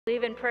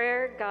Believe in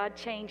prayer, God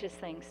changes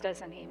things,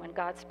 doesn't he? When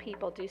God's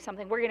people do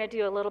something. We're going to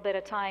do a little bit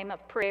of time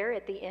of prayer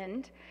at the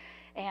end,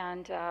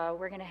 and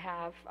we're going to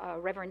have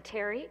Reverend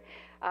Terry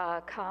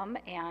come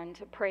and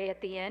pray at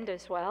the end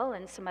as well,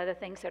 and some other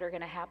things that are going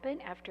to happen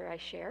after I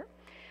share.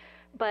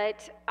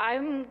 But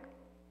I'm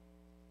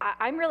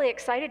really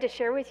excited to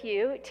share with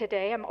you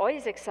today. I'm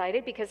always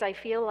excited because I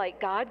feel like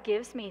God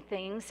gives me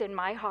things in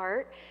my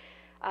heart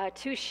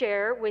to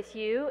share with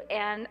you,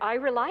 and I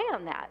rely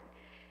on that.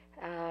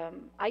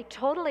 I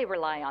totally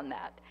rely on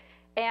that.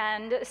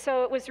 And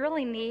so it was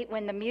really neat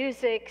when the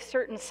music,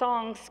 certain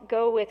songs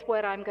go with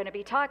what I'm going to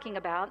be talking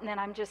about, and then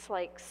I'm just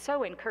like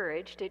so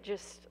encouraged. It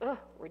just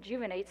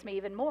rejuvenates me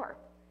even more.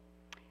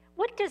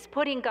 What does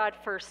putting God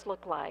first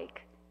look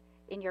like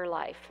in your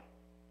life?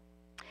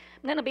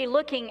 I'm going to be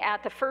looking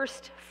at the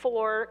first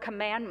 4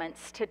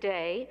 commandments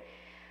today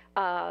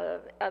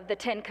of the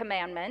 10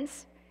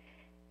 Commandments.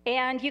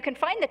 And you can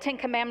find the 10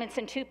 Commandments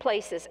in 2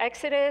 places.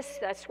 Exodus,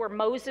 that's where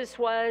Moses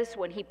was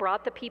when he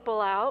brought the people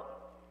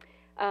out,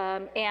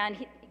 and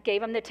he gave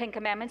them the 10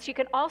 Commandments. You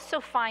can also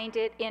find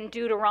it in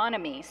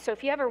Deuteronomy. So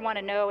if you ever want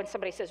to know and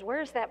somebody says,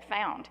 where is that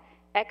found?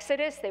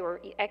 Exodus, they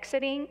were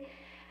exiting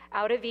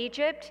out of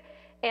Egypt.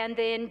 And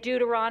then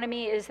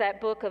Deuteronomy is that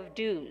book of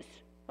do's.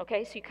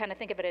 Okay, so you kind of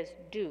think of it as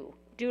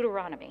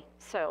Deuteronomy.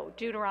 So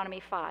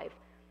Deuteronomy 5.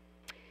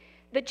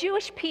 The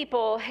Jewish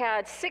people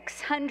had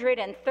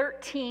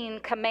 613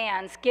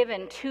 commands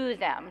given to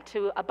them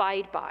to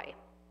abide by.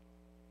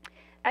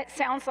 That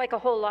sounds like a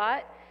whole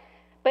lot,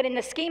 but in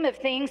the scheme of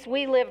things,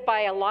 we live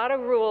by a lot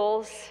of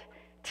rules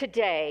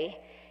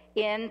today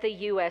in the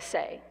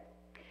USA.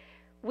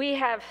 We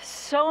have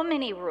so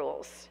many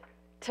rules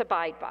to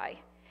abide by.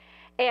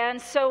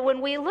 And so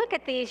when we look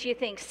at these, you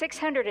think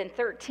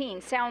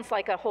 613 sounds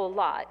like a whole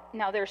lot.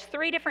 Now, there's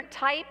 3 different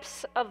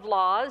types of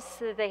laws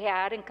that they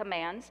had and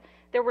commands.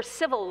 There were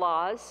civil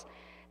laws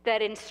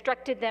that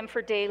instructed them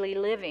for daily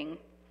living.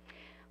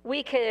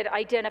 We could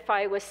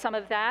identify with some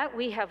of that.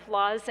 We have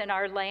laws in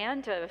our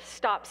land of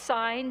stop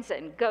signs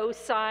and go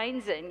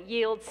signs and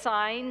yield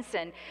signs.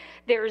 And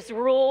there's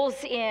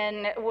rules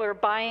in, we're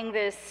buying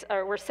this,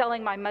 or we're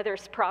selling my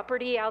mother's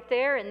property out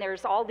there, and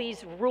there's all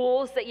these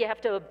rules that you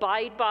have to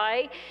abide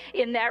by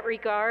in that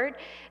regard.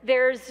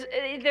 They're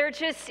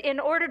just, in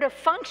order to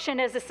function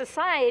as a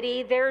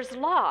society, there's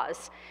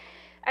laws.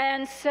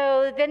 And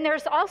so then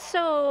there's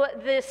also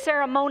the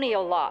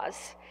ceremonial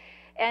laws.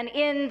 And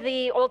in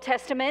the Old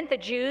Testament, the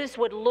Jews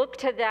would look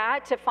to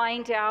that to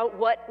find out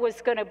what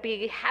was going to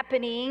be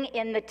happening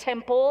in the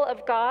temple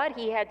of God.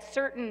 He had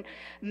certain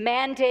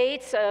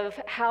mandates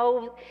of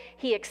how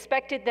he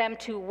expected them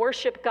to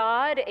worship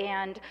God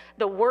and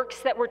the works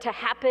that were to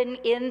happen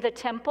in the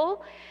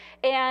temple.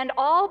 And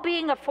all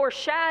being a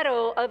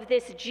foreshadow of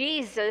this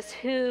Jesus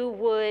who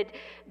would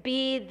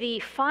be the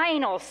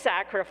final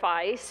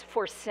sacrifice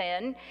for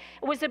sin.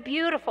 It was a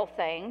beautiful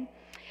thing.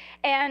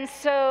 And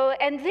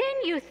then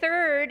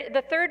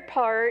the third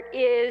part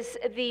is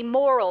the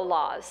moral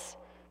laws.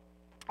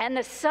 And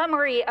the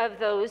summary of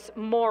those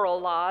moral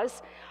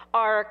laws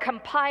are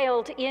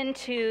compiled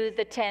into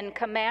the 10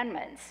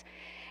 Commandments.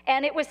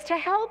 And it was to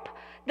help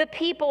the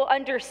people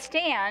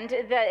understand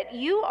that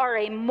you are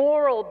a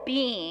moral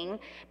being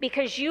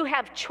because you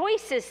have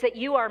choices that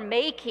you are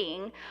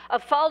making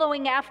of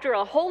following after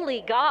a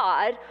holy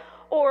God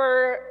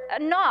or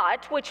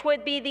not, which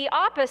would be the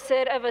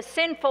opposite of a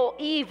sinful,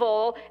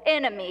 evil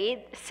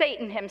enemy,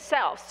 Satan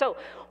himself. So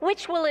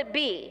which will it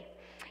be?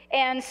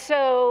 And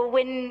so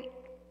when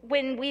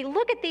we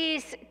look at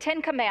these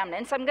 10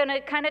 Commandments, I'm going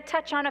to kind of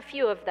touch on a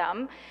few of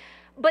them.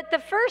 But the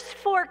first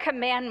 4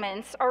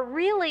 commandments are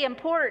really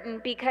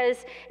important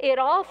because it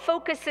all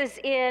focuses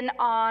in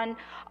on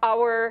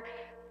our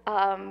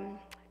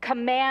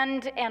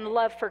command and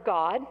love for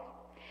God.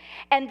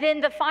 And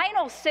then the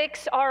final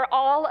 6 are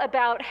all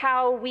about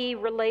how we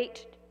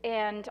relate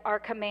and our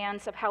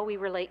commands of how we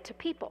relate to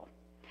people.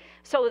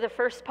 So the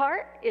first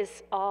part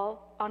is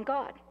all on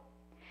God.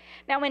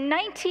 Now in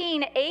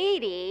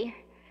 1980,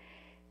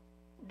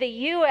 the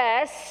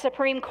U.S.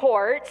 Supreme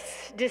Court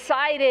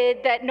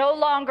decided that no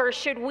longer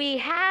should we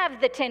have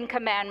the 10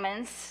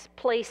 Commandments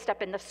placed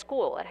up in the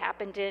school. It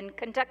happened in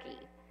Kentucky.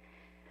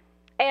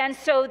 And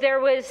so there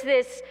was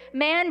this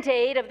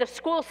mandate of the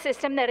school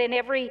system that in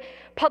every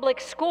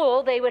public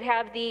school they would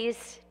have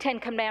these 10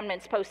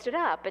 Commandments posted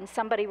up. And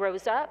somebody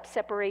rose up,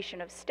 separation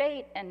of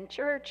state and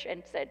church,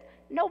 and said,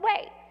 no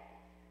way.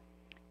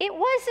 It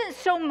wasn't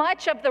so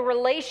much of the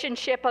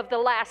relationship of the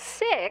last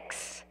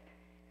 6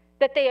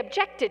 that they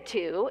objected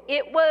to,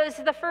 it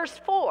was the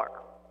first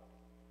 4.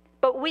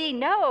 But we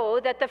know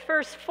that the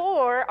first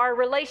 4, our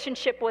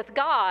relationship with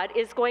God,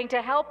 is going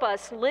to help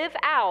us live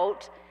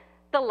out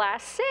the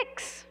last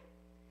 6.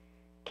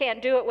 Can't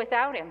do it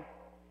without him.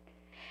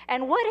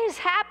 And what has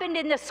happened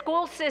in the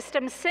school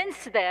system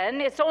since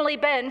then, it's only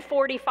been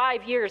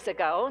 45 years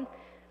ago.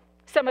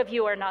 Some of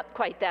you are not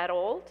quite that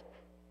old.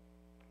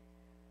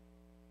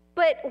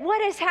 But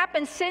what has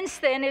happened since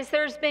then is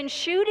there's been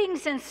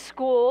shootings in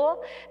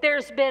school,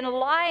 there's been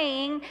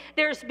lying,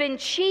 there's been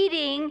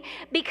cheating,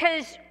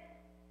 because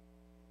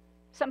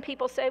Some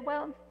people say,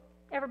 well,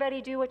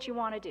 everybody do what you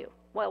want to do.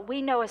 Well,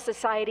 we know a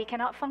society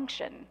cannot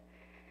function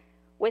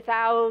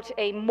without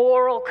a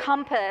moral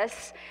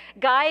compass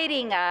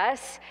guiding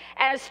us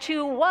as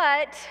to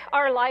what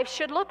our life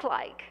should look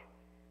like.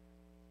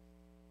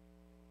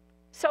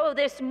 So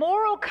this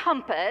moral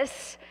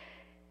compass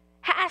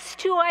has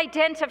to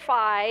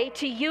identify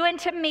to you and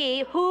to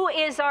me who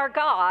is our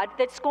God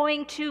that's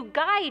going to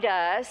guide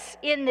us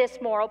in this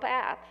moral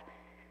path.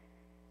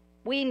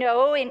 We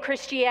know in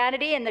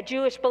Christianity and the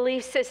Jewish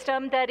belief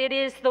system that it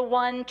is the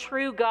one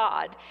true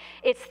God.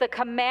 It's the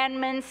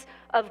commandments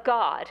of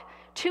God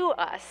to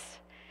us.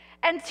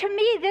 And to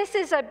me, this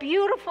is a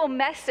beautiful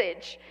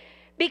message,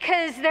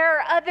 because there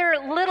are other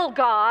little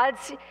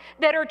gods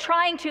that are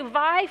trying to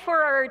vie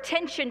for our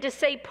attention to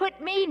say,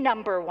 put me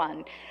number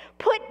one.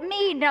 Put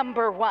me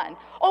number one.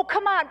 Oh,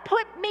 come on,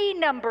 put me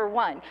number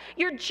one.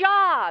 Your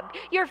job,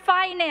 your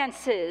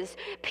finances,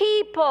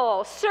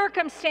 people,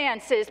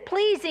 circumstances,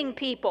 pleasing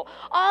people,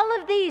 all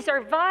of these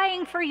are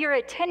vying for your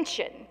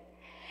attention.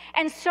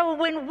 And so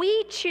when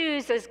we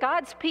choose as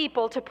God's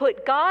people to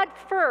put God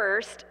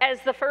first as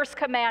the first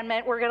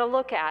commandment we're going to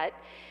look at,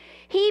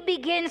 He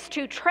begins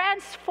to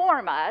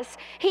transform us.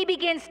 He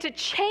begins to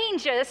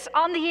change us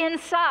on the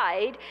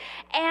inside.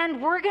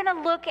 And we're going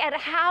to look at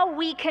how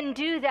we can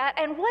do that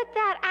and what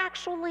that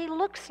actually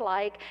looks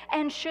like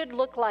and should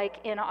look like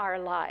in our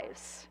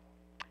lives.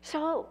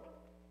 So,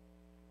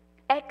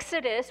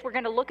 Exodus, we're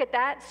going to look at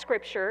that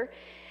scripture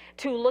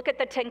to look at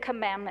the 10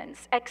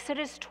 Commandments.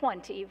 Exodus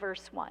 20,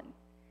 verse 1.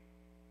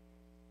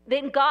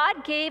 Then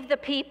God gave the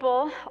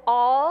people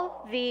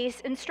all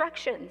these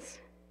instructions.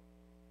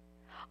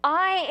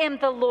 I am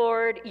the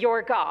Lord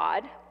your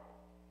God.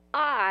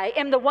 I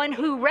am the one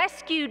who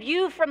rescued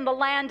you from the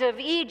land of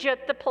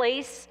Egypt, the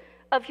place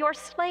of your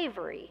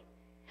slavery.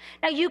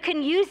 Now, you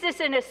can use this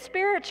in a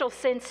spiritual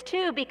sense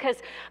too, because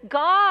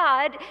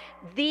God,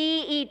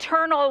 the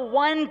eternal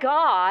one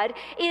God,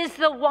 is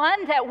the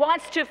one that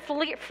wants to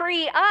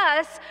free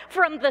us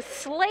from the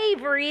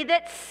slavery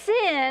that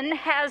sin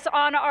has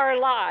on our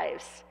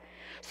lives.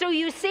 So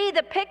you see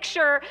the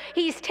picture,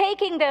 he's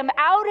taking them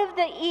out of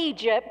the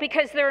Egypt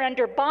because they're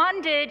under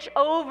bondage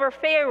over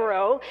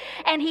Pharaoh.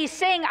 And he's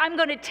saying, I'm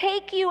going to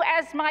take you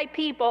as my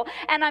people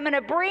and I'm going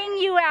to bring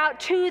you out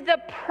to the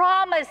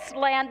promised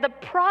land, the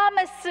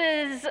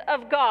promises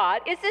of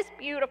God. Is this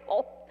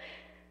beautiful?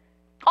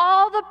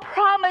 All the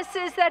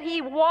promises that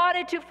he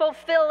wanted to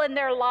fulfill in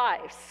their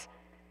lives.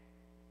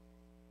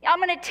 I'm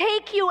going to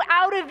take you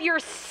out of your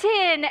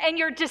sin and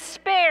your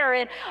despair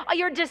and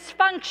your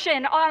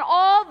dysfunction, on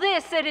all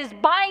this that is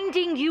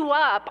binding you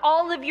up,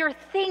 all of your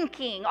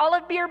thinking, all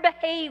of your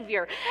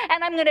behavior.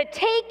 And I'm going to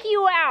take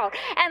you out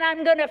and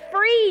I'm going to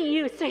free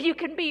you so you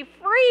can be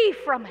free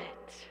from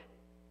it.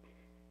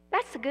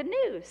 That's the good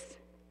news.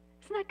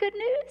 Isn't that good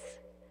news?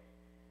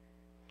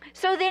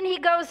 So then he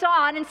goes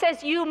on and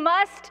says, you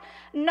must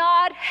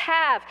not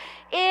have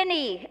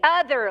any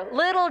other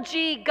little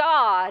g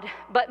God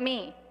but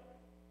me.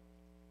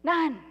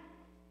 None.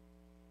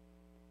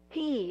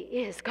 He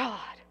is God.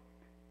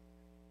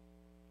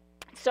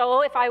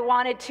 So if I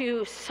wanted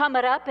to sum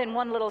it up in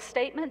one little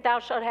statement, thou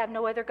shalt have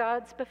no other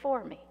gods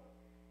before me.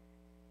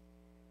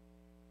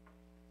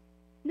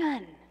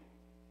 None.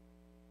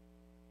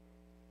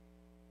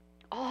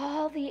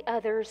 All the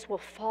others will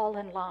fall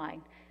in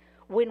line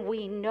when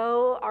we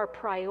know our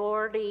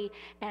priority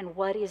and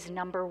what is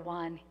number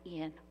one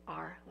in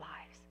our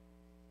lives.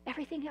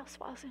 Everything else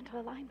falls into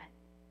alignment.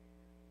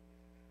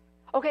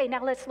 Okay,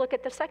 now let's look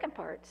at the second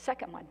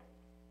one.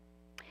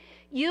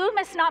 You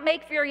must not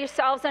make for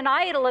yourselves an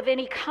idol of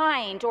any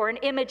kind or an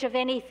image of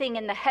anything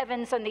in the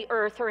heavens and the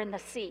earth or in the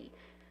sea.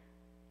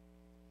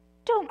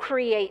 Don't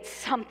create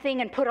something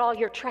and put all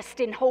your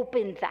trust and hope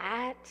in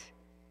that.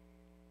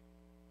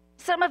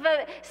 Some of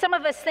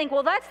us think,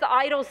 well, that's the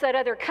idols that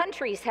other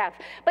countries have.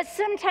 But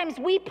sometimes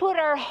we put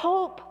our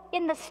hope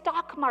in the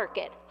stock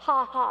market.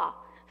 Ha ha.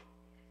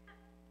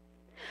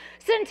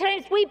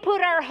 Sometimes we put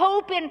our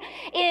hope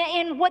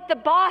in what the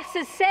boss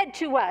has said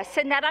to us,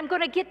 and that I'm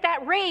going to get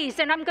that raise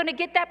and I'm going to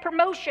get that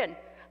promotion.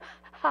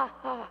 Ha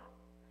ha.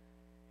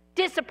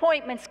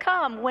 Disappointments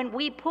come when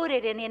we put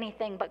it in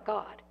anything but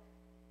God.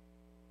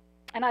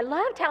 And I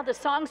loved how the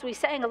songs we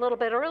sang a little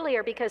bit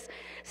earlier, because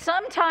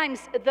sometimes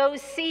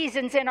those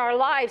seasons in our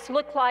lives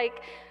look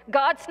like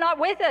God's not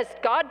with us.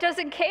 God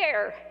doesn't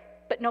care.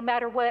 But no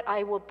matter what,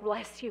 I will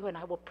bless you and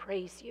I will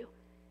praise you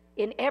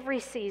in every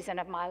season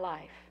of my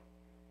life.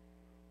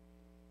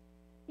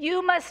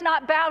 You must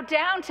not bow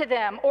down to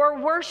them or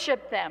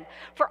worship them.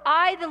 For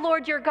I, the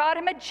Lord your God,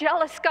 am a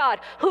jealous God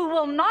who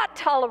will not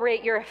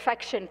tolerate your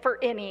affection for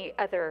any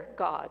other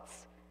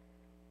gods.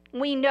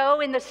 We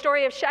know in the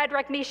story of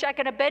Shadrach, Meshach,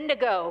 and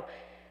Abednego,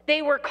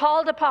 they were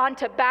called upon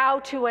to bow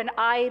to an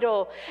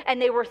idol,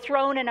 and they were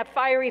thrown in a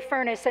fiery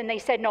furnace, and they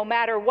said, no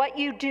matter what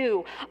you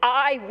do,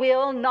 I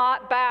will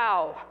not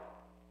bow.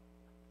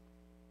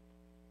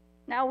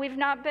 Now, we've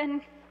not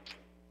been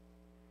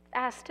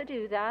asked to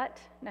do that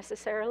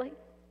necessarily.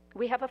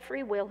 We have a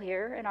free will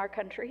here in our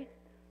country.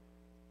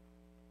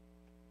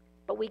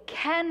 But we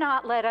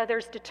cannot let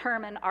others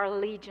determine our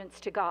allegiance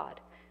to God.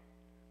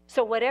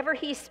 So whatever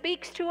he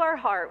speaks to our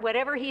heart,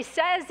 whatever he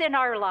says in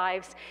our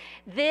lives,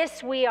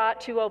 this we ought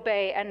to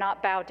obey and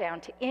not bow down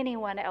to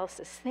anyone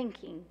else's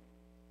thinking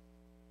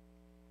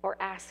or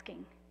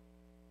asking.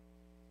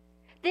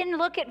 Then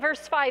look at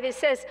verse 5. It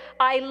says,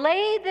 I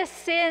lay the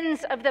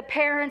sins of the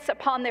parents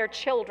upon their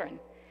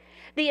children.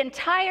 The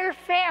entire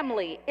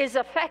family is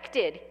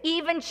affected,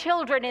 even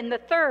children in the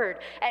third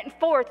and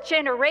fourth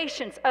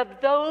generations of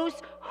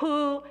those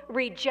who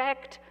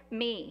reject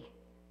me.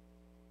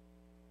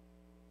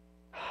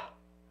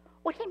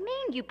 What do you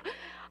mean?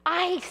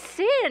 I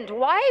sinned.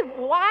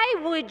 Why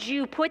would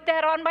you put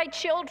that on my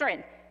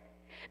children?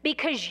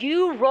 Because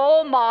you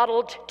role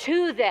modeled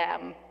to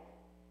them.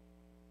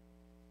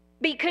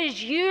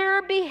 Because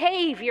your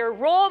behavior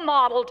role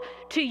modeled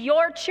to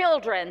your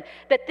children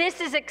that this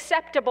is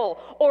acceptable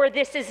or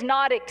this is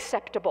not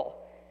acceptable.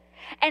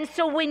 And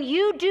so when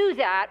you do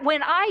that,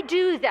 when I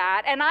do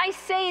that, and I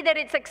say that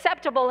it's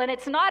acceptable and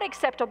it's not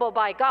acceptable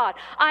by God,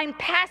 I'm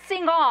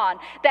passing on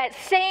that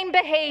same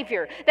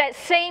behavior, that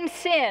same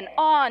sin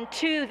on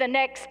to the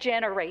next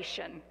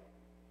generation.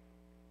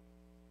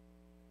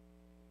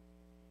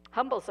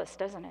 Humbles us,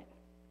 doesn't it?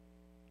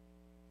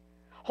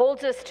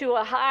 Holds us to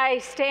a high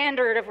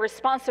standard of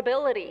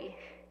responsibility.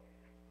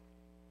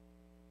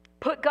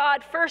 Put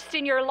God first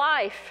in your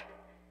life.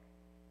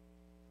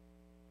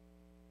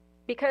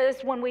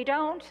 Because when we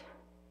don't,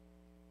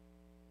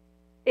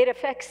 it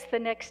affects the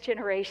next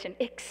generation.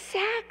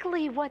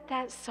 Exactly what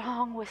that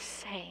song was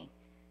saying.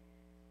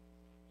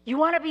 You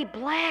want to be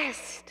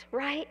blessed,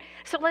 right?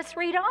 So let's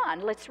read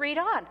on. Let's read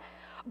on.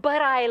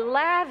 But I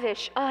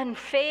lavish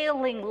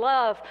unfailing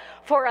love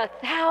for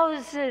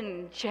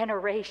 1,000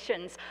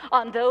 generations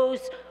on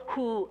those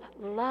who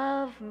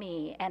love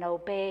me and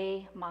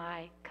obey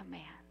my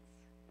commands.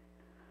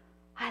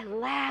 I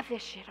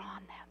lavish it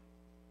on them.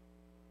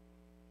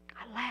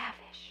 I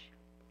lavish.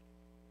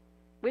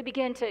 We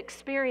begin to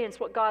experience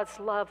what God's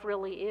love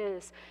really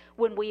is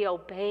when we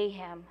obey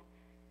him.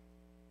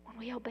 When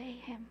we obey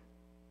him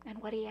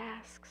and what he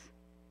asks.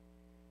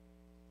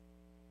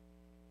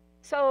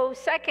 So,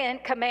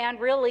 second command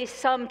really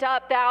summed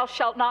up, thou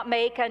shalt not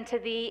make unto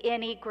thee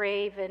any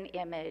graven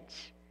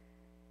image.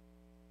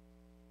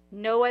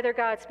 No other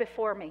gods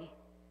before me.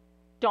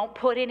 Don't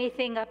put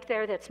anything up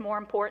there that's more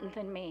important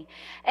than me.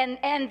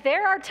 And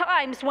there are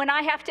times when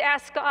I have to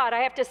ask God, I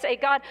have to say,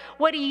 God,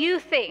 what do you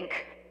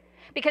think?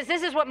 Because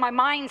this is what my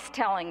mind's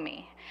telling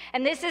me.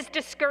 And this is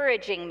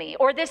discouraging me.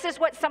 Or this is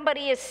what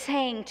somebody is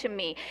saying to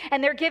me.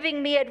 And they're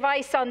giving me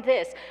advice on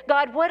this.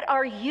 God, what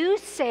are you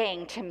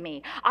saying to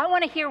me? I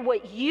want to hear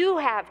what you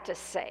have to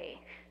say.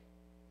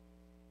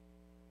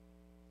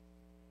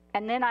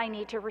 And then I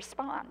need to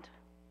respond.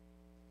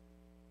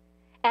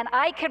 And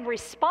I can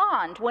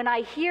respond when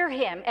I hear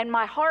him and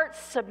my heart's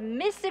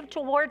submissive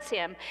towards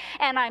him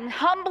and I'm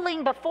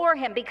humbling before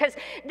him, because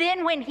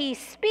then when he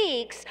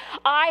speaks,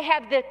 I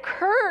have the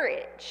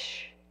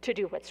courage to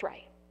do what's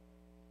right.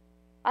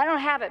 I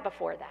don't have it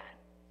before that.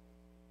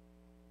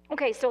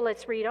 Okay, so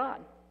let's read on.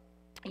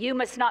 You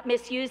must not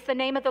misuse the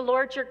name of the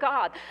Lord your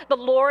God. The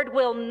Lord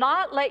will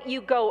not let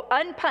you go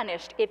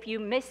unpunished if you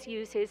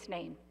misuse his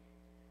name.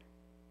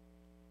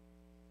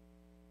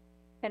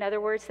 In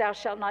other words, thou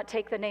shalt not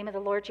take the name of the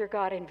Lord your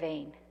God in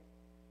vain.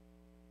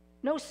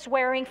 No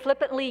swearing,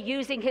 flippantly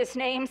using his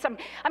names.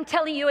 I'm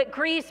telling you, it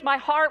grieves my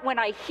heart when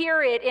I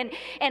hear it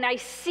and I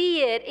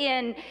see it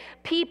in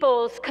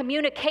people's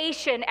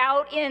communication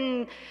out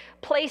in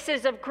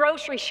places of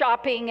grocery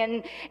shopping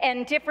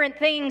and different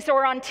things,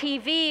 or on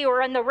TV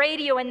or on the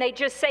radio, and they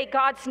just say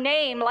God's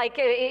name like,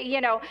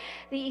 I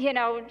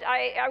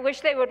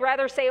wish they would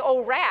rather say,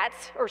 oh,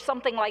 rats, or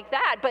something like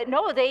that. But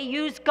no, they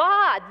use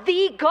God,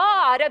 the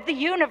God of the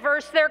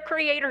universe, their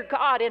creator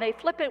God, in a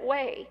flippant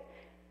way.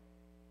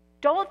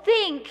 Don't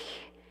think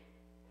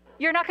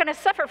you're not going to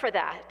suffer for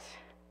that.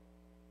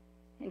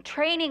 And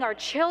training our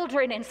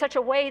children in such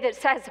a way that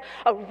says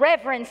a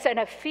reverence and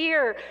a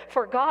fear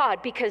for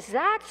God, because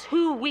that's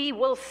who we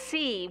will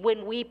see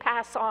when we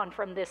pass on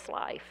from this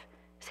life.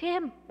 It's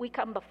him. We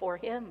come before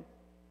him.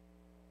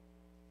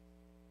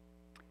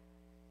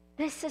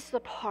 This is the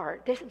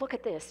part. Look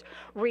at this.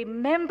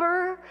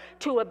 Remember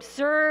to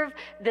observe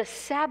the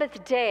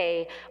Sabbath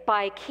day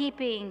by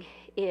keeping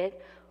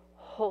it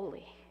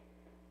holy.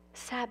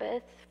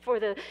 Sabbath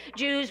for the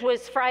Jews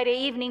was Friday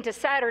evening to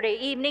Saturday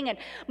evening, and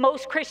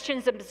most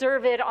Christians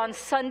observe it on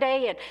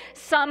Sunday, and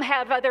some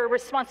have other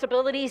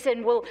responsibilities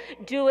and will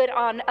do it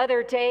on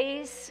other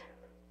days.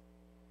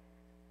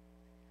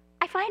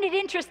 I find it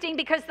interesting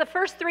because the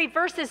first 3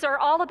 verses are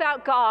all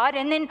about God,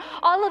 and then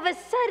all of a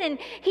sudden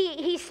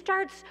he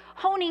starts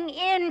honing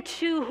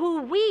into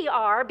who we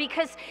are,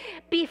 because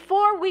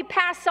before we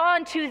pass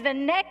on to the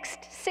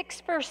next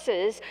 6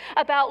 verses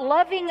about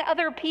loving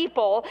other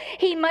people,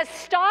 he must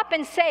stop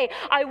and say,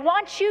 I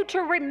want you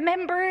to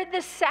remember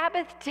the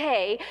Sabbath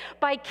day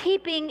by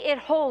keeping it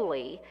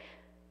holy.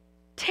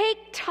 Take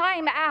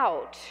time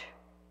out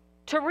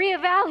to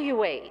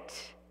reevaluate.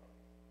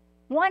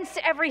 Once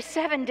every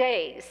 7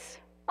 days,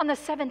 on the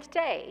 7th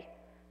day,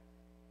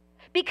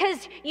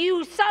 Because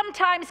you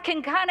sometimes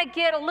can kind of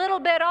get a little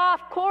bit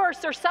off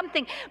course or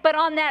something. But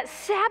on that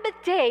Sabbath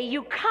day,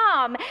 you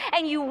come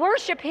and you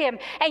worship him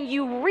and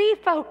you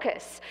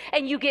refocus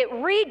and you get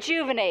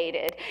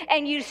rejuvenated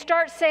and you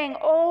start saying,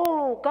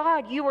 oh,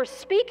 God, you were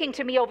speaking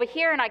to me over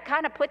here, and I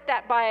kind of put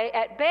that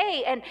at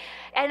bay, and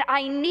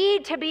I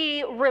need to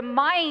be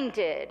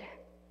reminded.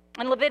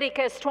 In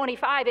Leviticus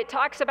 25, it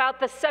talks about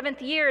the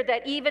 7th year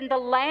that even the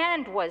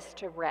land was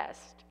to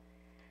rest.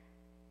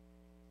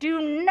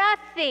 Do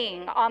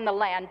nothing on the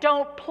land.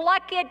 Don't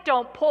pluck it.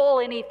 Don't pull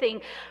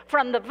anything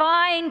from the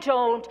vine.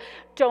 Don't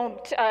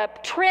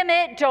trim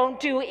it. Don't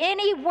do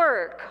any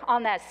work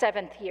on that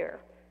 7th year.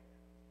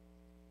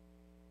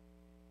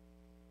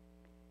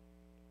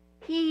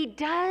 He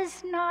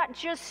does not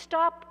just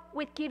stop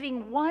with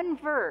giving one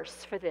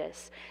verse for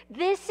this.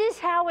 This is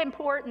how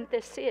important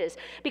this is,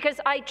 because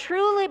I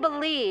truly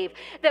believe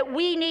that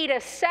we need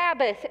a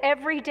Sabbath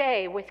every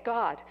day with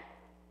God.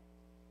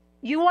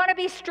 You want to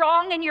be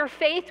strong in your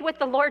faith with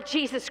the Lord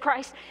Jesus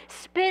Christ?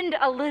 Spend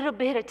a little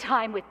bit of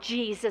time with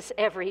Jesus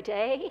every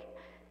day.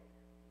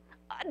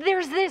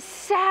 There's this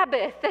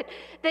Sabbath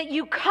that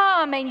you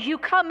come and you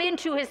come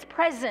into his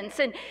presence.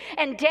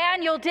 And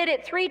Daniel did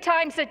it 3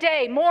 times a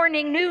day,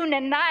 morning, noon,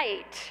 and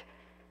night.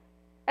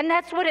 And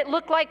that's what it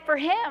looked like for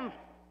him.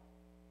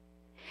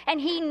 And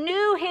he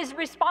knew his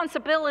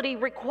responsibility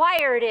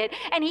required it.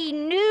 And he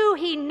knew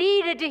he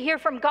needed to hear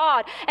from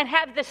God and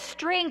have the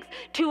strength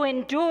to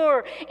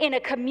endure in a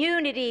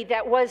community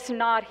that was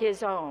not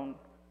his own.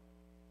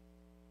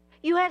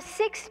 You have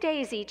 6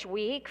 days each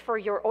week for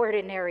your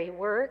ordinary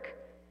work.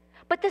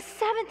 But the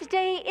 7th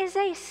day is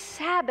a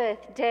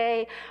Sabbath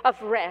day of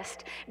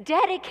rest,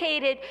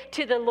 dedicated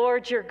to the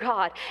Lord your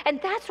God. And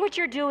that's what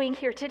you're doing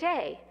here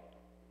today.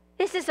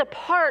 This is a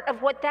part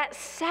of what that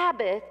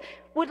Sabbath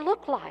would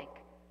look like.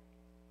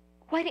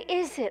 What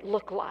does it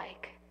look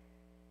like?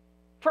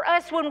 For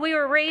us, when we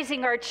were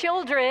raising our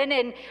children,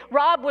 and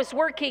Rob was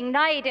working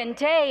night and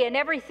day and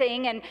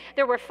everything, and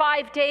there were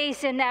 5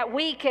 days in that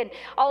week, and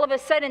all of a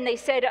sudden they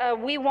said,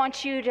 we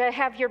want you to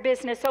have your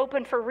business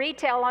open for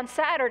retail on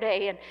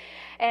Saturday.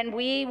 And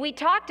we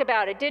talked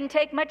about it. Didn't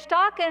take much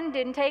talking,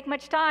 didn't take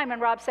much time.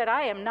 And Rob said,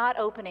 I am not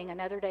opening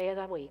another day of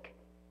the week.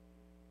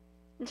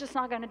 I'm just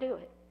not going to do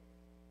it.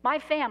 My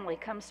family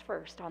comes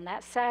first on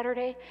that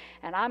Saturday,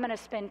 and I'm going to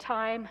spend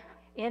time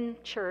in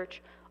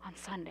church on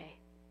Sunday.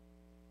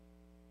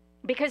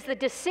 Because the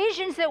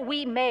decisions that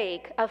we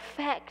make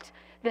affect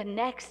the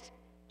next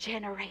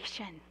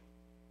generation.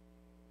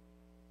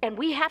 And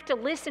we have to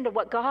listen to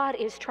what God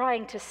is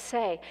trying to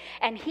say.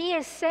 And he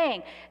is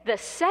saying, the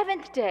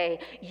 7th day,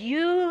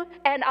 you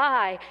and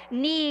I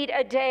need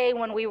a day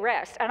when we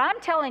rest. And I'm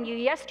telling you,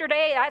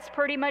 yesterday, that's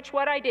pretty much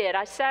what I did.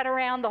 I sat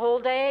around the whole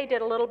day,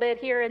 did a little bit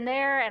here and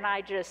there, and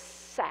I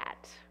just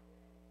sat.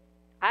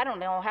 I don't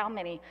know how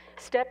many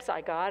steps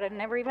I got. I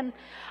didn't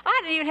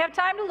even have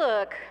time to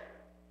look.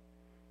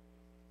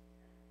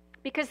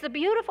 Because the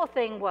beautiful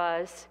thing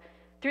was,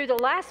 through the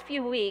last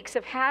few weeks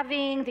of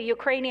having the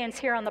Ukrainians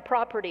here on the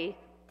property,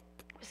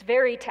 it was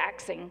very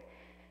taxing.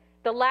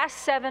 The last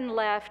 7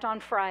 left on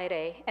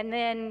Friday, and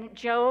then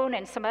Joan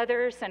and some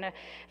others and a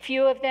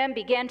few of them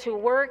began to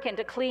work and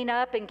to clean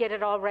up and get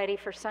it all ready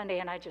for Sunday,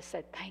 and I just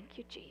said, thank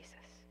you, Jesus.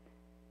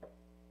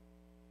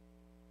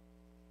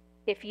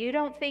 If you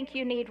don't think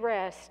you need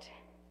rest,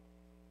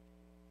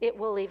 it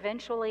will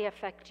eventually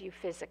affect you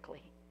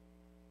physically.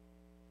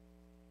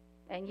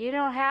 And you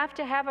don't have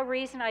to have a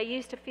reason. I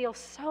used to feel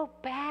so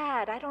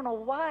bad. I don't know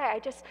why. I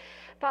just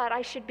thought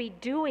I should be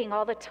doing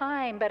all the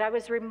time. But I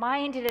was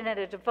reminded in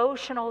a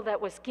devotional that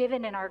was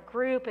given in our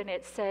group, and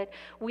it said,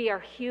 we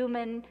are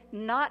human,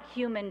 not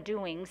human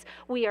doings.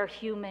 We are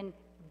human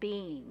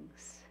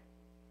beings.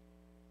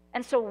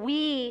 And so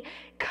we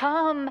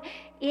come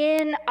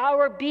in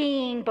our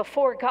being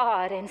before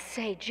God and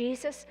say,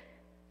 Jesus,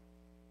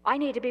 I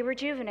need to be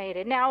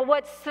rejuvenated. Now,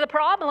 what's the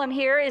problem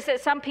here is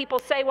that some people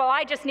say, well,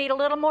 I just need a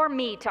little more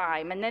me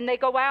time. And then they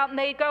go out and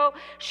they go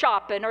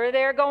shopping, or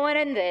they're going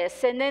in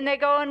this, and then they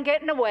go and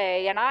getting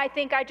away. And I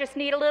think I just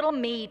need a little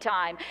me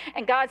time.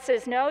 And God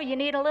says, no, you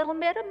need a little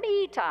bit of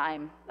me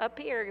time up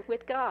here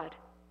with God.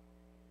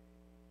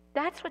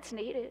 That's what's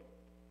needed.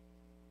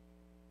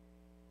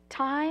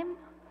 Time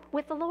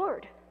with the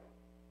Lord.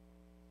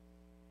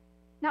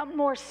 Not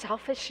more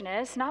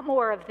selfishness, not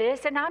more of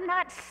this. And I'm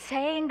not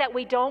saying that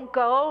we don't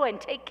go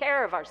and take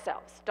care of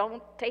ourselves.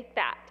 Don't take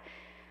that.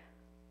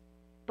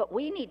 But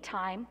we need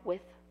time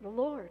with the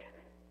Lord.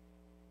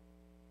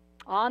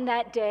 On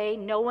that day,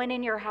 no one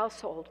in your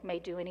household may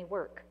do any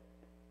work.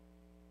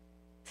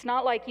 It's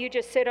not like you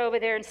just sit over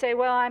there and say,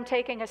 well, I'm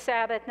taking a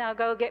Sabbath, now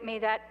go get me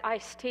that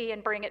iced tea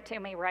and bring it to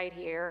me right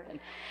here. And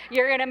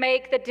you're going to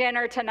make the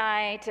dinner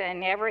tonight,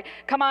 and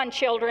come on,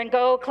 children,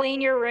 go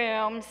clean your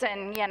rooms,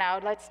 and,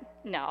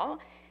 no.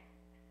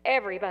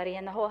 Everybody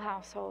in the whole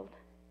household.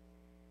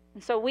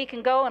 And so we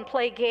can go and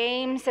play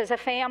games as a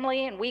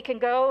family, and we can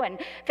go and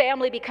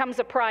family becomes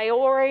a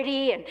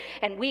priority,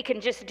 and we can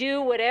just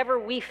do whatever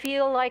we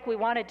feel like we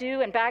want to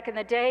do. And back in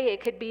the day,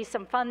 it could be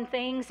some fun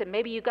things, and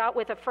maybe you got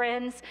with a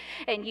friends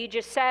and you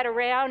just sat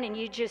around and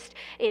you just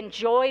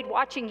enjoyed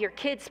watching your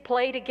kids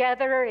play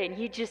together, and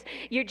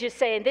you're just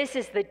saying, this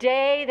is the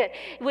day that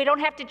we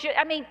don't have to, tell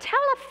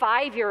a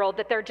 5-year-old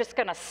that they're just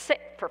going to sit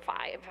for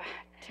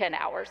 10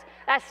 hours.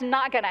 That's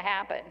not going to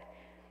happen.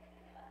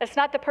 That's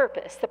not the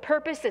purpose. The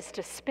purpose is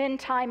to spend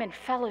time in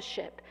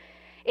fellowship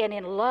and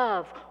in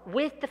love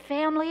with the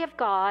family of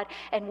God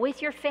and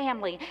with your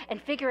family and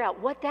figure out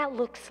what that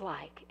looks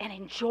like and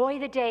enjoy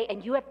the day.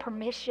 And you have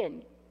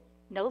permission.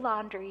 No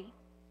laundry.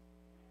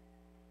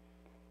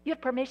 You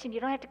have permission. You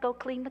don't have to go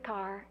clean the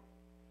car.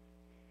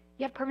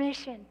 You have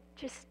permission.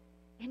 Just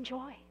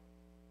enjoy.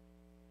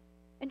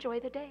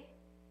 Enjoy the day.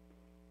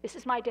 This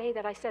is my day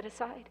that I set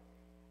aside.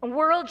 And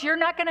world, you're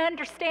not going to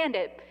understand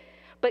it.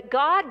 But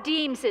God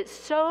deems it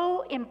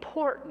so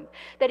important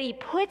that he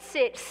puts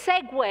it,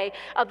 segue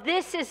of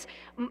this is,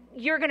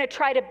 you're going to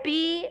try to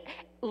be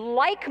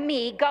like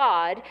me,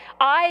 God.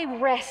 I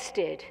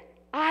rested.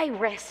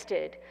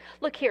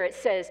 Look here, it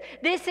says,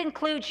 this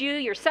includes you,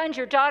 your sons,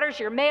 your daughters,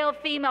 your male,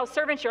 female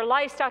servants, your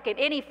livestock, and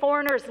any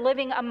foreigners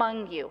living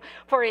among you.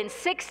 For in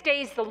 6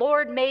 days the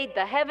Lord made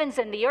the heavens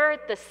and the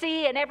earth, the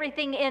sea, and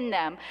everything in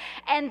them.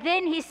 And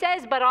then he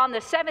says, but on the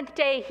 7th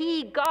day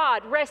he,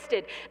 God,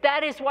 rested.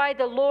 That is why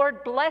the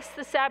Lord blessed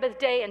the Sabbath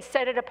day and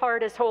set it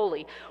apart as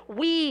holy.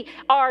 We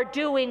are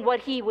doing what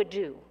he would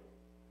do.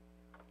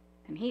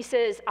 And he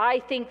says, I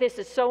think this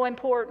is so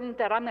important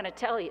that I'm going to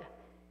tell you.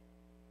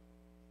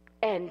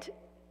 And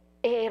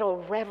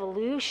it'll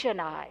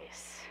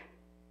revolutionize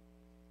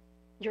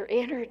your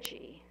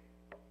energy.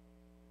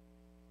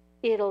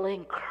 It'll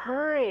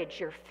encourage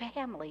your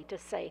family to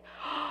say,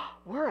 oh,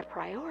 we're a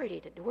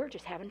priority. We're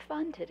just having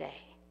fun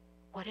today.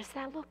 What does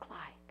that look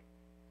like?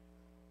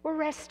 We're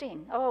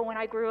resting. Oh, when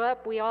I grew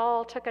up, we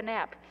all took a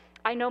nap.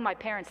 I know my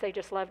parents, they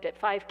just loved it.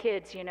 5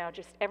 kids,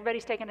 just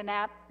everybody's taking a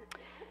nap.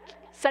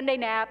 Sunday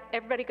nap,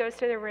 everybody goes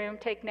to their room,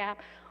 take nap.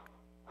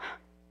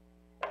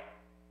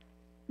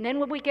 And then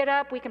when we get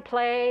up, we can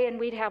play, and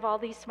we'd have all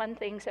these fun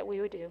things that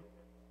we would do.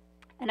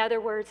 In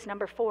other words,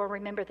 number 4,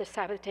 remember the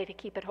Sabbath day to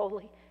keep it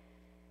holy.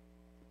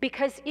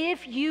 Because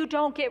if you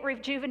don't get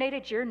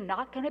rejuvenated, you're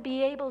not going to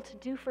be able to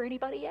do for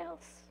anybody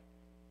else.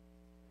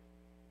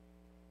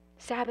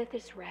 Sabbath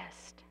is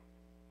rest.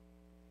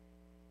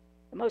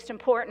 The most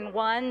important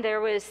one,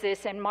 there was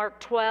this in Mark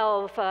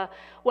 12,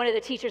 one of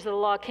the teachers of the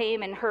law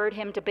came and heard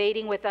him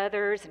debating with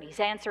others, and he's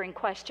answering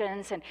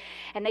questions.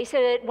 And they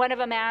said, one of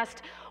them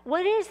asked,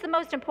 what is the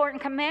most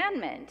important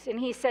commandment? And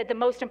he said, the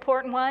most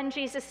important one,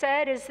 Jesus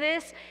said, is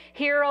this: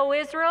 Hear, O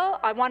Israel,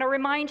 I want to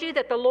remind you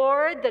that the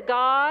Lord, the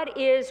God,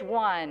 is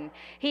one.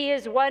 He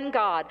is one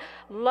God.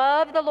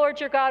 Love the Lord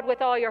your God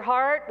with all your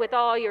heart, with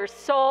all your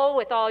soul,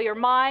 with all your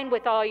mind,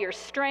 with all your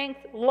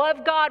strength.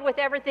 Love God with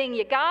everything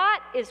you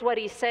got, is what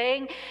he's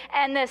saying.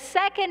 And the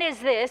second is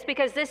this,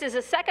 because this is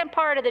the second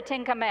part of the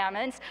 10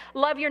 Commandments: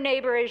 love your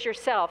neighbor as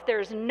yourself.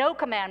 There's no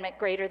commandment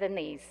greater than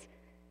these.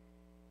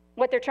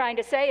 What they're trying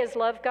to say is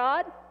love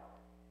God,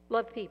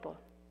 love people.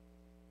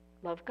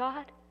 Love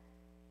God,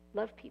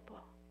 love people.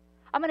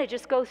 I'm going to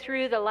just go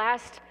through the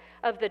last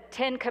of the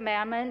 10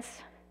 Commandments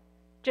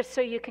just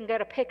so you can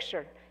get a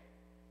picture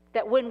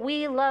that when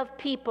we love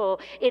people,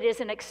 it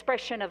is an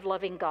expression of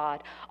loving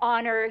God.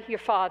 Honor your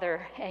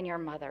father and your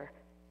mother.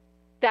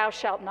 Thou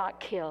shalt not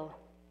kill.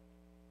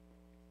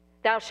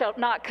 Thou shalt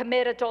not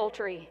commit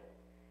adultery.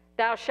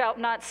 Thou shalt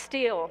not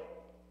steal.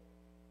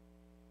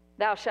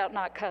 Thou shalt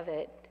not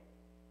covet.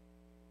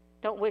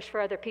 Don't wish for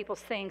other people's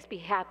things. Be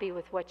happy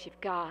with what you've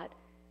got.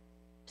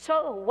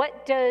 So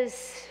what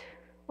does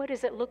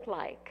it look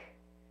like,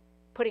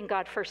 putting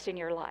God first in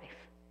your life?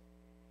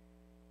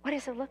 What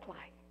does it look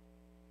like?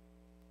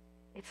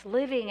 It's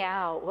living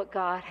out what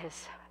God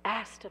has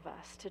asked of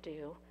us to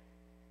do.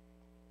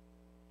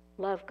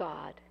 Love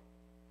God.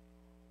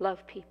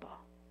 Love people.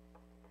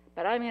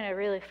 But I'm going to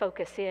really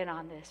focus in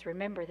on this.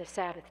 Remember the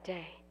Sabbath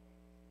day.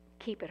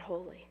 Keep it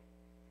holy.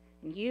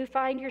 And you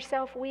find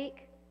yourself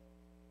weak,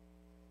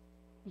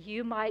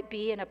 you might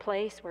be in a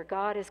place where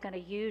God is going to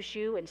use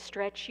you and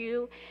stretch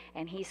you,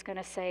 and he's going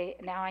to say,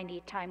 now I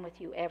need time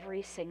with you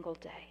every single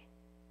day.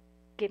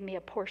 Give me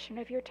a portion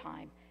of your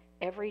time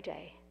every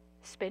day.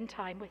 Spend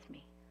time with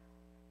me.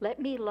 Let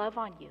me love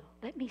on you.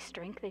 Let me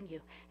strengthen you,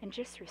 and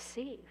just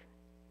receive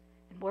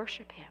and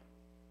worship him.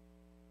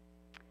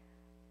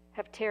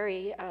 Have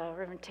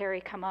Reverend Terry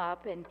come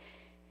up, and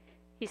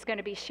he's going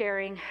to be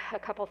sharing a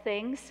couple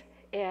things.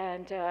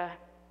 And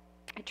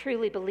I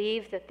truly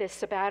believe that this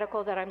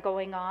sabbatical that I'm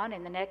going on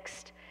in the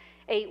next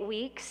 8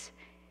 weeks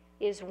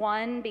is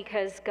one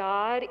because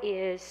God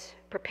is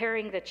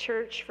preparing the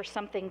church for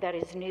something that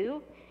is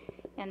new.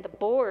 And the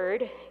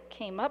board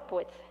came up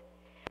with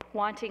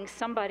wanting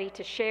somebody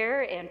to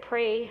share and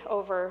pray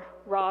over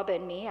Rob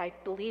and me. I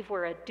believe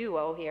we're a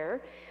duo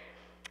here.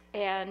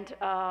 And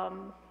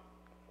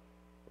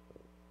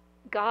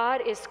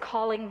God is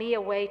calling me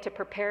away to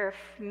prepare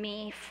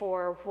me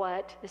for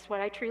this is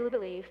what I truly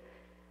believe,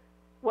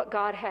 what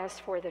God has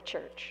for the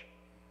church.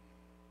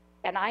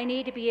 And I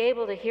need to be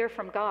able to hear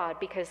from God,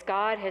 because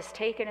God has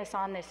taken us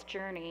on this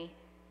journey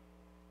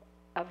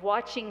of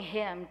watching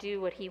him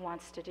do what he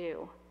wants to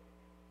do.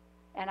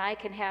 And I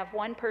can have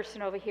one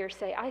person over here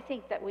say, I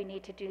think that we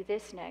need to do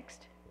this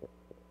next.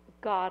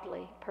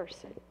 Godly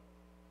person.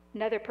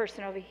 Another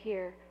person over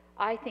here,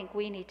 I think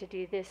we need to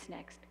do this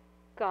next.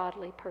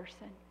 Godly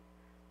person.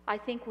 I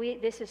think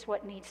this is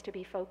what needs to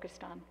be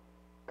focused on.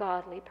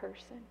 Godly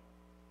person.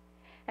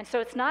 And so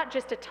it's not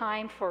just a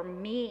time for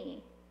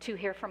me to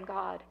hear from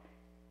God,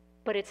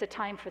 but it's a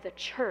time for the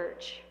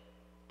church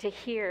to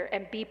hear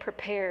and be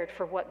prepared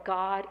for what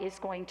God is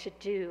going to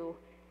do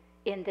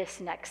in this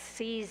next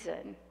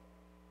season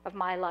of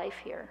my life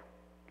here.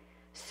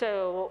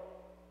 So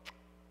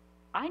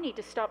I need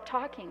to stop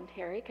talking,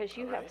 Terry, because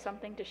you have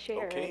something to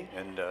share. Okay,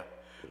 and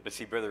let's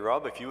see, Brother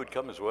Rob, if you would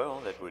come as well,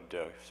 that would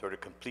sort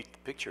of complete the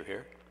picture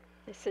here.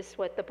 This is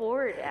what the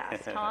board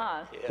asked,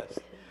 huh? Yes.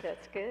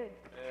 That's good.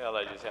 Well,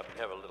 I just happen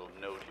to have a little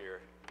note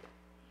here.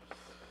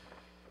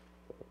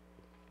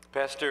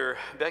 Pastor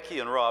Becky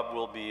and Rob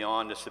will be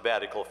on a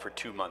sabbatical for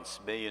 2 months,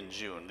 May and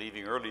June,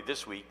 leaving early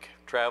this week,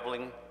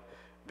 traveling,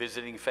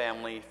 visiting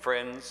family,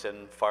 friends,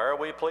 and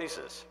faraway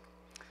places.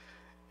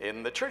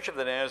 In the Church of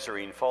the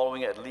Nazarene,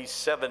 following at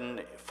least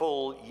 7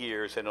 full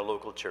years in a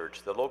local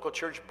church, the local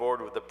church board,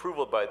 with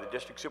approval by the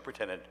district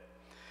superintendent,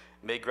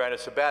 may grant a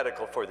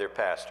sabbatical for their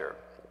pastor.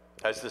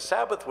 As the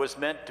Sabbath was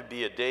meant to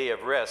be a day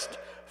of rest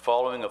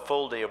following a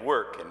full day of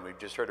work, and we've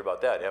just heard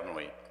about that, haven't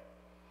we?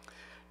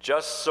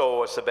 Just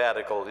so, a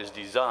sabbatical is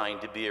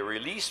designed to be a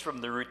release from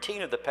the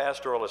routine of the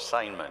pastoral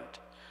assignment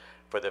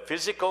for the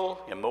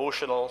physical,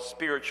 emotional,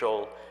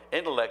 spiritual,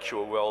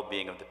 intellectual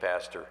well-being of the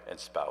pastor and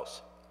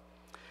spouse.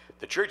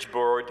 The church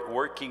board,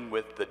 working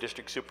with the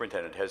district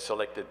superintendent, has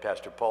selected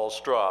Pastor Paul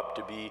Straub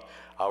to be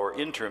our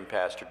interim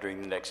pastor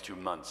during the next 2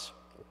 months.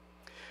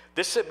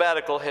 This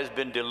sabbatical has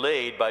been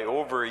delayed by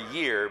over a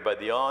year by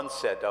the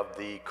onset of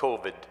the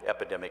COVID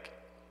epidemic.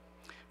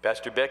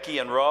 Pastor Becky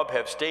and Rob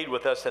have stayed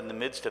with us in the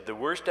midst of the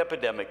worst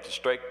epidemic to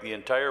strike the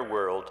entire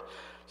world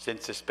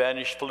since the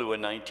Spanish flu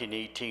in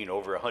 1918,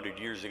 over 100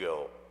 years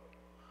ago.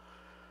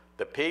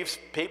 The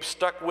Pape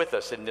stuck with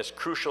us in this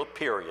crucial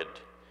period.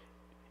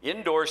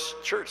 Indoor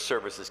church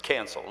services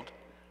canceled,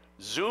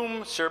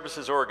 Zoom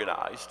services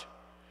organized,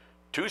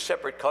 2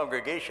 separate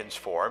congregations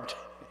formed,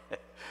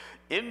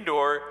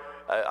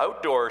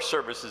 outdoor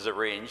services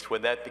arranged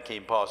when that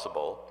became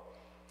possible.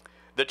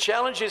 The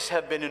challenges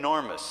have been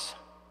enormous.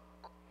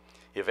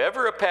 If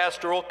ever a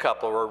pastoral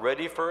couple were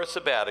ready for a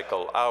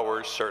sabbatical,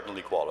 ours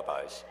certainly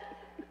qualifies.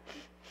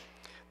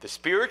 The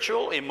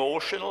spiritual,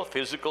 emotional,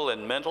 physical,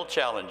 and mental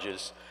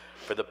challenges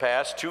for the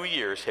past 2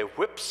 years have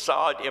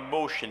whipsawed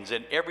emotions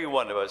in every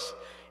one of us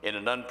in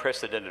an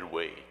unprecedented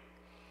way.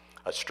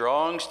 A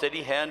strong,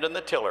 steady hand on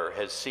the tiller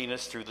has seen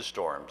us through the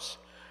storms.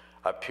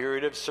 A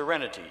period of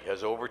serenity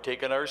has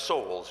overtaken our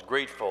souls,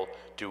 grateful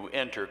to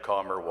enter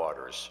calmer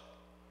waters.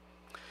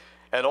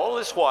 And all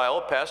this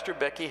while, Pastor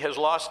Becky has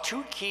lost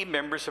 2 key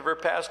members of her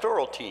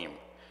pastoral team,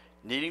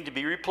 needing to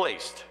be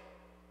replaced.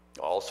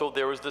 Also,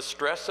 there was the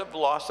stress of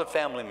loss of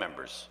family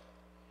members,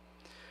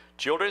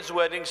 children's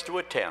weddings to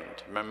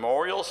attend,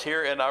 memorials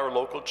here in our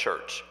local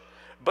church,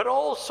 but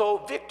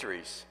also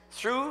victories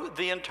through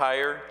the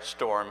entire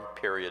storm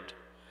period.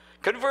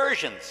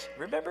 Conversions,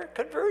 remember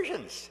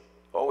conversions?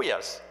 Oh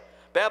yes,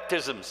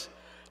 baptisms,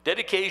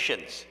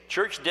 dedications,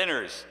 church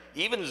dinners,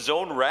 even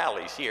zone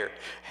rallies here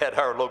at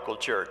our local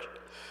church.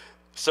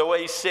 So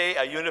I say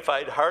a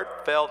unified,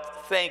 heartfelt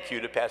thank you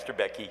to Pastor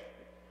Becky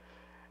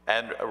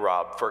and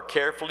Rob for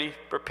carefully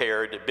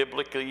prepared,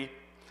 biblically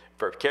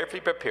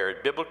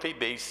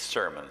based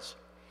sermons,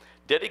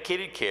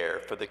 dedicated care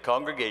for the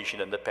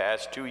congregation in the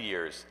past 2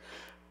 years,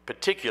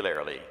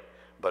 particularly,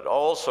 but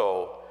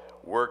also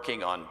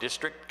working on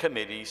district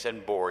committees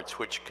and boards,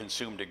 which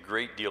consumed a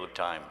great deal of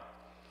time.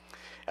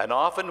 And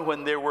often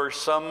when there were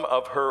some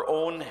of her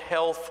own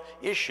health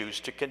issues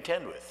to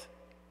contend with.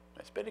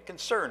 It's been a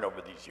concern over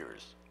these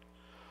years.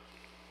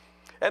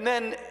 And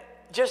then,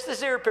 just as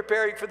they were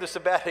preparing for the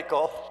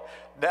sabbatical,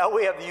 now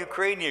we have the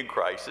Ukrainian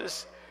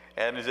crisis.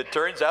 And as it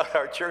turns out,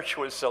 our church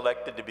was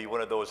selected to be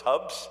one of those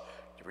hubs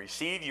to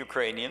receive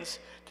Ukrainians,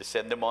 to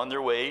send them on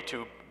their way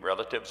to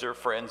relatives or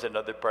friends in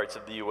other parts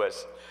of the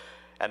U.S.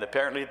 And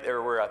apparently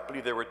I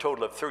believe there were a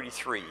total of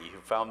 33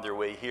 who found their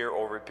way here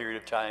over a period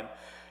of time.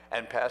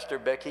 And Pastor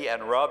Becky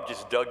and Rob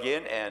just dug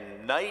in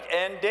and night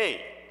and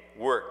day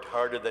worked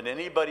harder than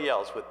anybody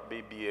else, with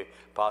maybe a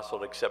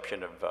possible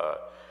exception of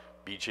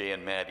BJ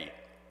and Maddie.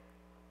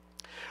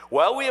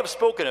 While we have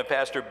spoken of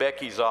Pastor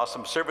Becky's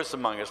awesome service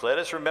among us, let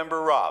us remember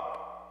Rob.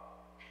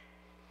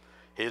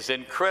 His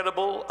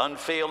incredible,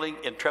 unfailing,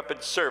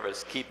 intrepid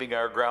service, keeping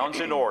our grounds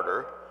in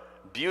order,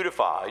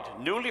 beautified,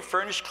 newly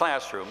furnished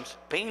classrooms,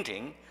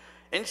 painting,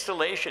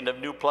 installation of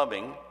new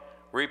plumbing,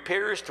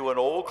 repairs to an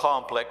old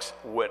complex,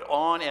 went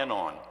on and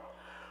on.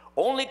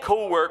 Only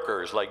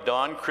co-workers like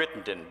Don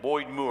Crittenden,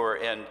 Boyd Moore,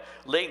 and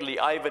lately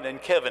Ivan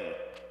and Kevin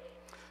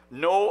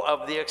know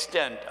of the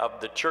extent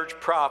of the church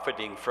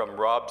profiting from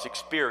Rob's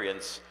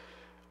experience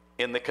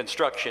in the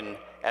construction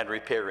and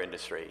repair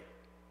industry.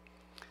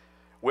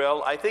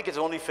 Well, I think it's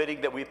only fitting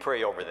that we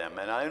pray over them.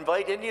 And I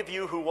invite any of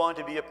you who want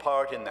to be a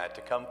part in that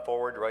to come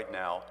forward right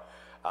now.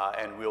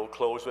 And we'll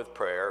close with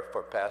prayer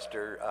for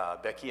Pastor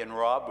Becky and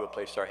Rob. We'll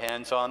place our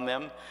hands on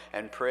them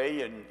and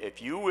pray. And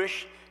if you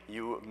wish,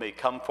 you may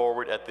come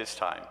forward at this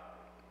time.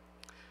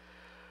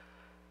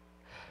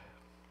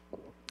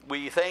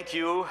 We thank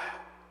you,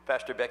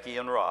 Pastor Becky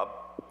and Rob.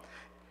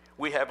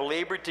 We have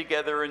labored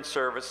together in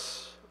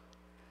service,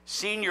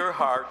 seen your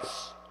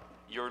hearts,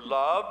 your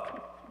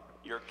love,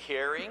 your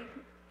caring,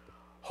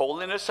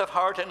 holiness of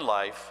heart and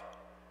life,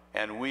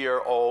 and we are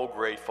all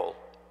grateful.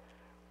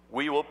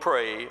 We will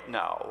pray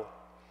now.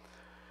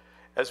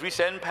 As we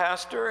send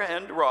Pastor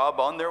and Rob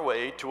on their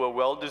way to a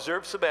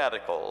well-deserved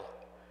sabbatical,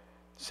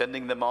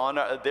 sending them on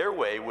their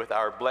way with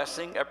our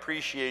blessing,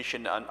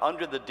 appreciation, and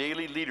under the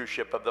daily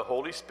leadership of the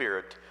Holy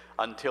Spirit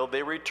until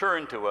they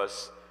return to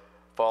us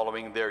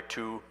following their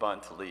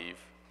 2-month leave.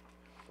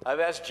 I've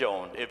asked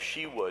Joan if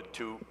she would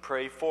to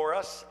pray for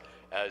us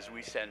as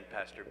we send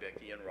Pastor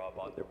Becky and Rob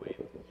on their way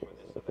for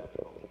this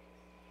sabbatical.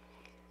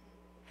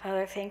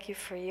 Father, thank you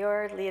for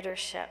your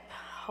leadership.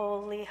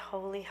 Holy,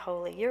 holy,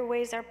 holy. Your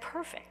ways are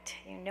perfect.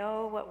 You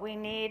know what we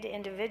need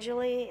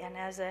individually and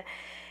as a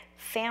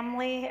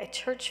family, a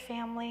church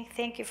family.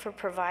 Thank you for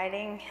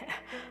providing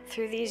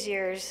through these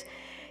years.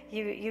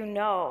 You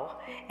know,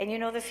 and you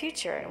know the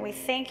future. And we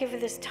thank you for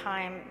this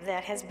time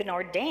that has been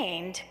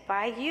ordained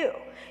by you.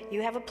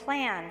 You have a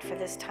plan for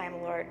this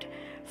time, Lord,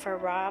 for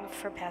Rob,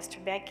 for Pastor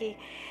Becky.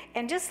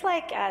 And just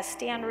like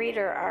Stan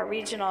Reeder, our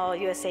regional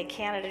USA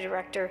Canada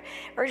director,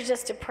 urged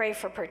us to pray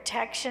for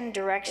protection,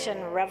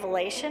 direction,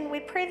 revelation, we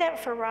pray that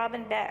for Rob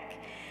and Beck,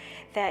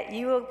 that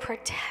you will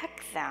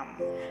protect them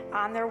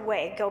on their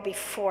way, go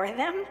before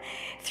them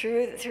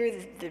through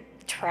the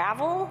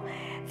travel,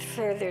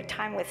 for their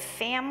time with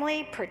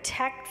family,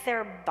 protect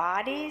their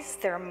bodies,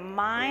 their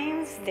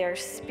minds, their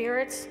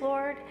spirits,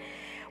 Lord.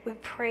 We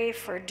pray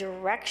for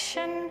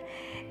direction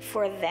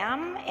for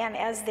them and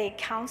as they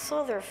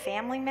counsel their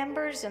family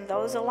members and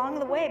those along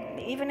the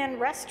way, even in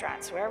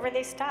restaurants, wherever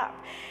they stop.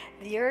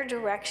 Your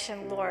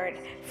direction, Lord,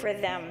 for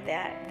them,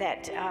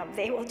 that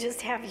they will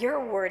just have your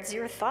words,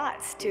 your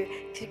thoughts to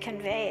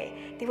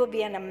convey. They will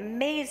be an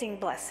amazing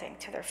blessing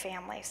to their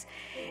families.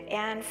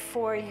 And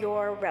for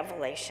your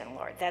revelation,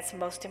 Lord, that's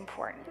most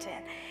important.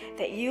 And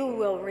that you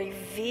will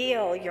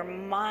reveal your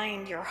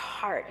mind, your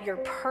heart, your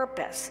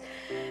purpose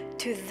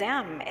to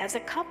them as a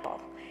couple,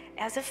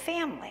 as a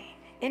family,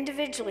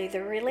 individually,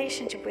 the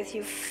relationship with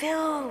you.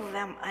 Fill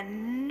them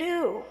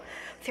anew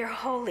with your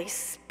Holy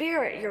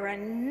Spirit, your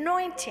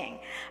anointing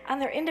on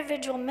their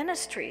individual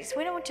ministries.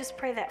 We don't just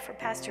pray that for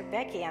Pastor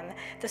Becky on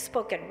the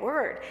spoken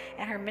word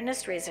and her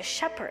ministry as a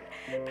shepherd,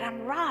 but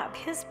on Rob,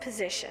 his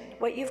position,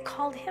 what you've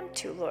called him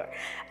to, Lord,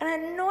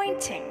 an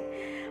anointing.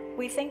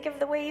 We think of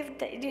the way you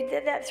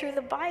did that through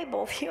the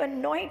Bible. You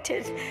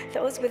anointed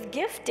those with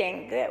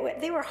gifting.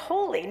 They were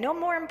holy, no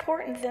more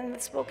important than the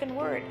spoken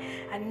word.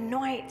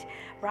 Anoint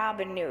Rob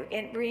anew,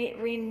 and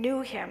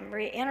renew him,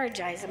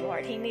 re-energize him,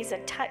 Lord. He needs a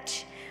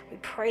touch. We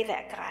pray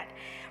that, God.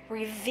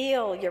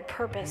 Reveal your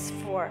purpose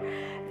for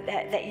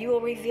that you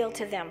will reveal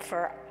to them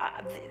for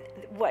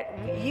what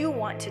you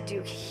want to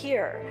do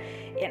here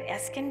in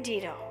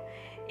Escondido,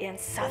 in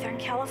Southern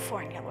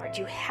California, Lord.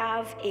 You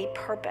have a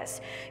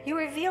purpose. You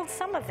revealed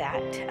some of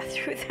that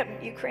through the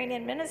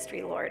Ukrainian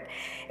ministry, Lord.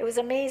 It was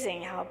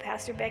amazing how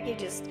Pastor Becky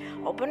just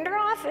opened her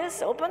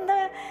office, opened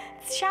the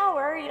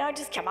shower,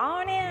 just come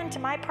on in to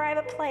my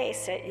private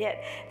place.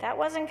 Yet that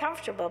wasn't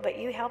comfortable, but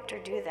you helped her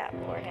do that,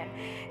 Lord. And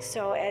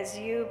so as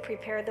you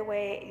prepare the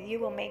way, you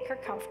will make her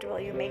comfortable.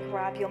 You make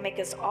Rob, you'll make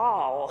us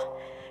all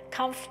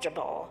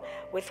comfortable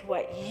with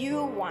what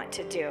you want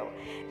to do.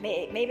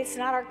 Maybe it's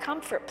not our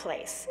comfort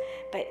place,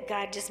 but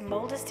God, just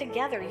mold us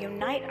together,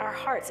 unite our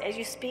hearts. As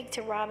you speak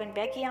to Rob and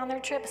Becky on their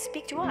trip,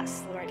 speak to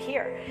us, Lord,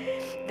 here,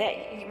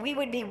 that we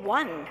would be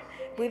one.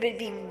 We would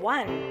be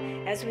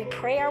one as we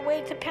pray our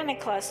way to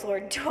Pentecost,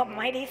 Lord. Do a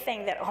mighty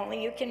thing that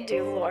only you can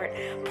do, Lord.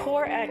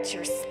 Pour out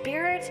your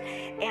Spirit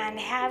and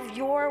have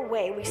your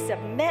way. We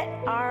submit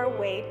our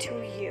way to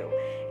you.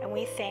 And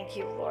we thank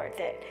you, Lord,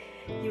 that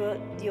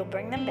you'll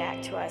bring them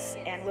back to us,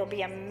 and we'll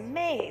be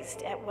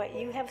amazed at what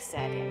you have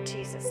said. In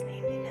Jesus'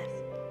 name, amen.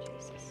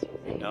 Jesus.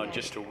 Now,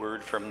 just a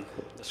word from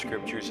the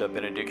scriptures of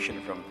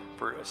benediction from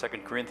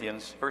 1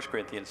 Corinthians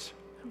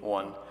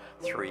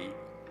 1:3.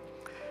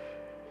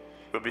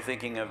 We'll be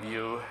thinking of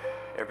you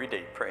every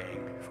day,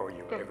 praying for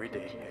you every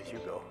day as you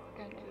go.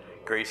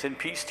 Grace and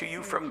peace to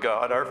you from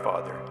God our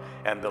Father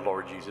and the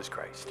Lord Jesus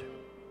Christ.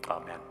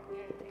 Amen.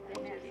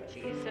 Thank you,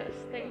 Jesus.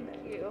 Thank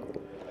you.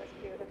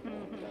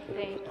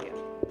 Thank you.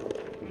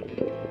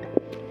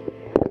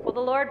 Well,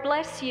 the Lord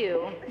bless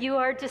you. You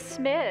are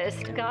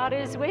dismissed. God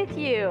is with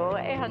you.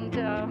 And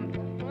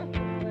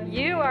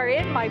you are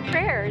in my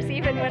prayers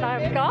even when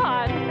I'm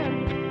gone.